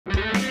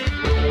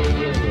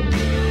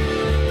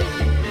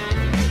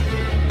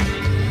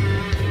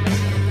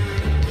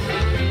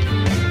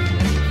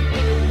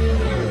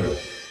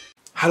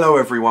Hello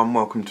everyone,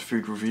 welcome to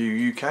Food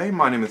Review UK.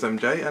 My name is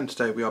MJ and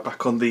today we are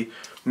back on the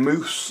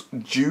Moose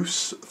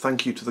Juice.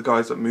 Thank you to the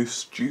guys at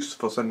Moose Juice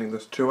for sending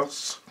this to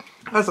us.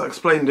 As I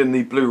explained in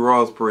the Blue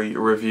Raspberry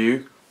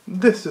review,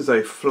 this is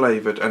a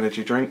flavoured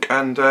energy drink,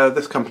 and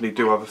this company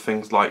do other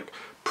things like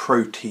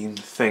protein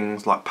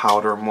things like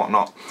powder and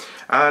whatnot.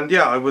 And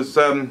yeah,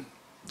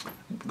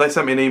 they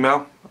sent me an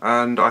email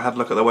and I had a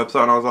look at their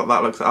website and I was like,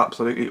 that looks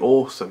absolutely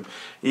awesome.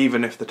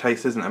 Even if the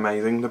taste isn't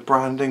amazing, the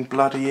branding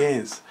bloody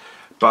is.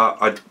 But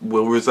I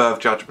will reserve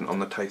judgment on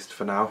the taste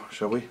for now,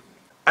 shall we?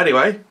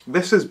 Anyway,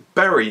 this is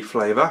berry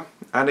flavour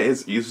and it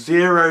is a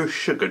zero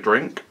sugar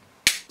drink.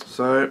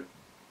 So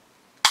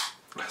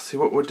let's see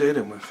what we're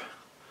dealing with.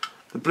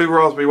 The blue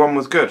raspberry one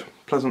was good,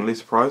 pleasantly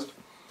surprised.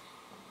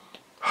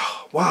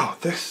 Wow,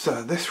 this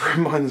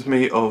reminds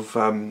me of,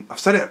 I've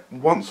said it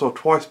once or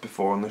twice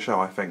before on the show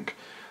I think,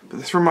 but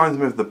this reminds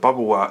me of the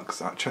Bubble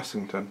Works at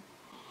Chessington.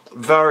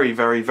 Very,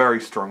 very,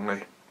 very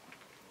strongly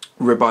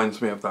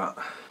reminds me of that.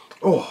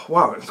 Oh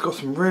wow, it's got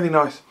some really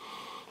nice,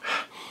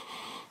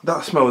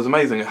 that smell was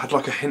amazing. It had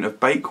like a hint of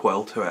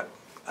Bakewell to it.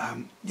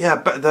 Yeah,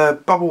 but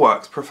the Bubble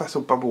Works, Professor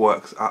Bubble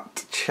Works at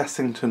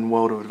Chessington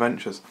World of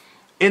Adventures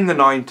in the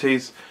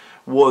 90s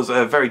was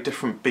a very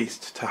different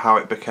beast to how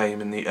it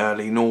became in the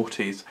early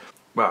noughties.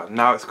 Well,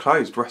 now it's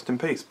closed, rest in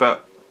peace.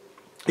 But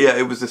yeah,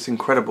 it was this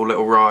incredible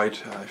little ride.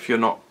 If you're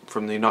not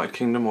from the United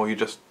Kingdom or you're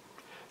just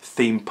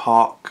theme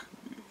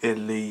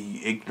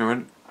park-ily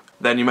ignorant,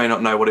 then you may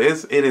not know what it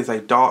is. It is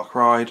a dark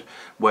ride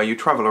where you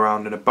travel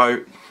around in a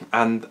boat,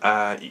 and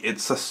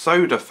it's a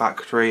soda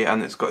factory,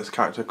 and it's got this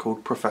character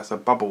called Professor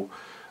Bubble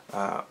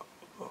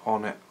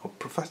on it. Or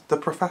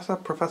Professor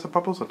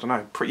Bubbles? I don't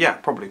know. Yeah,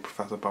 probably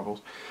Professor Bubbles.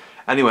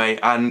 Anyway,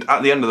 and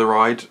at the end of the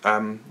ride,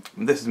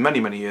 this is many,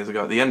 many years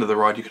ago, at the end of the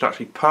ride you could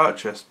actually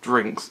purchase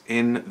drinks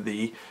in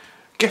the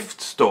gift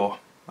store.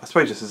 I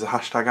suppose this is a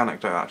hashtag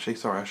anecdote actually,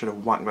 sorry, I should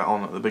have whacked that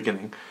on at the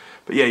beginning.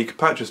 But yeah, you could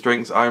purchase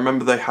drinks. I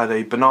remember they had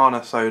a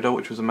banana soda,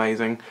 which was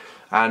amazing,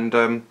 and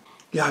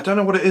yeah, I don't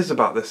know what it is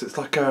about this. It's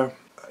like a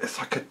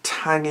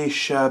tangy,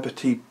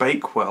 sherbety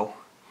Bakewell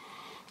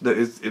that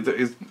is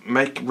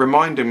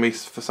reminding me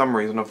for some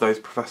reason of those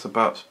Professor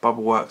Burp's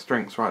Bubble Works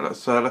drinks. Right,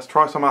 let's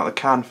try some out of the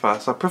can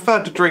first. I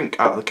prefer to drink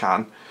out of the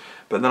can,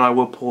 but then I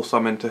will pour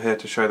some into here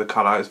to show the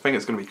colour. I think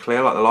it's going to be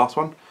clear like the last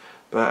one.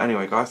 But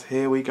anyway, guys,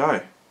 here we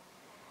go.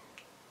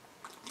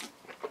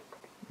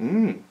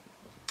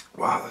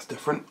 Wow, that's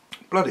different.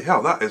 Bloody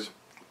hell, that is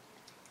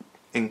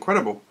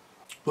incredible.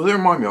 What does it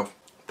remind me of?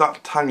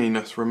 That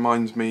tanginess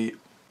reminds me...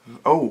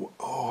 Oh,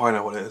 I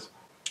know what it is.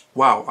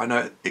 Wow, I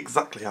know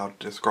exactly how to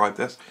describe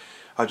this.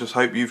 I just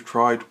hope you've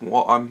tried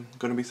what I'm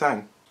going to be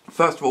saying.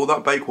 First of all,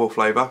 that Bakewell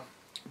flavour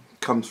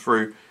comes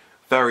through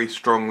very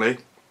strongly.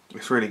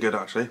 It's really good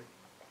actually.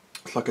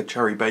 It's like a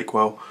cherry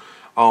Bakewell,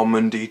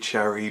 almondy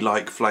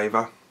cherry-like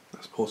flavour.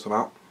 Let's pour some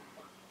out.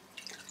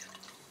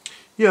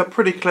 Yeah,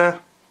 pretty clear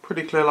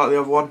like the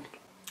other one.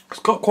 It's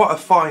got quite a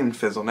fine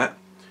fizz on it,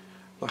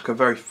 like a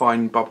very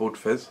fine bubbled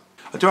fizz.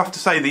 I do have to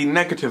say the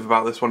negative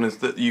about this one is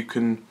that you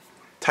can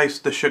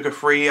taste the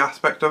sugar-free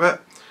aspect of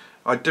it.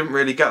 I didn't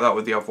really get that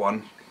with the other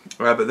one,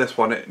 but this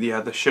one,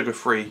 yeah, the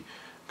sugar-free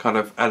kind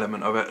of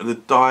element of it, the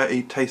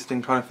diety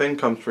tasting kind of thing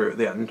comes through at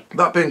the end.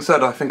 That being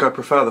said, I think I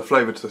prefer the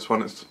flavour to this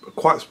one. It's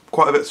quite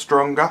a bit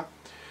stronger.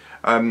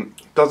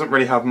 Doesn't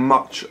really have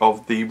much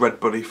of the Red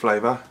Bully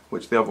flavour,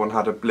 which the other one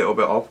had a little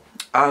bit of,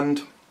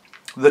 and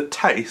the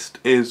taste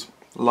is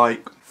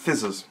like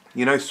fizzers.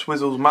 You know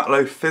Swizzle's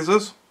Matlow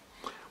fizzers?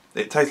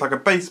 It tastes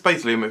like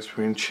basically a mix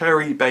between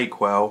cherry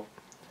Bakewell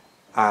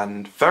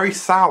and very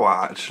sour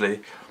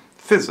actually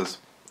fizzers.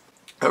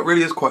 It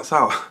really is quite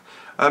sour.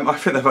 I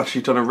think they've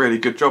actually done a really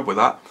good job with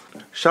that.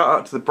 Shout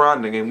out to the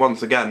branding, and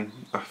once again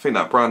I think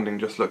that branding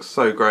just looks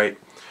so great.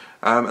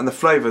 And the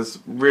flavour's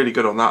really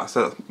good on that,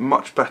 so that's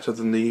much better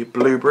than the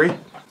blueberry.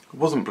 It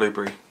wasn't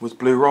blueberry, it was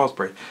blue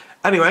raspberry.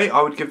 Anyway,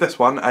 I would give this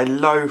one a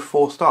low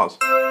 4 stars.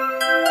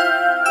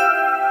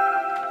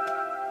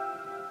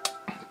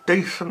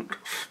 Decent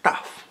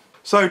stuff.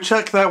 So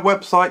check their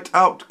website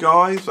out,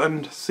 guys,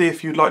 and see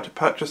if you'd like to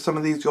purchase some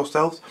of these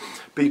yourselves.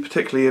 Be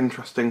particularly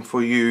interesting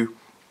for you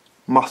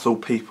muscle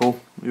people.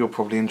 You'll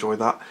probably enjoy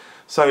that.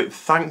 So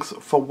thanks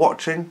for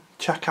watching.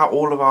 Check out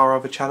all of our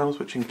other channels,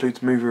 which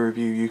includes Movie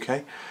Review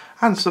UK,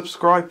 and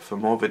subscribe for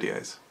more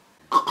videos.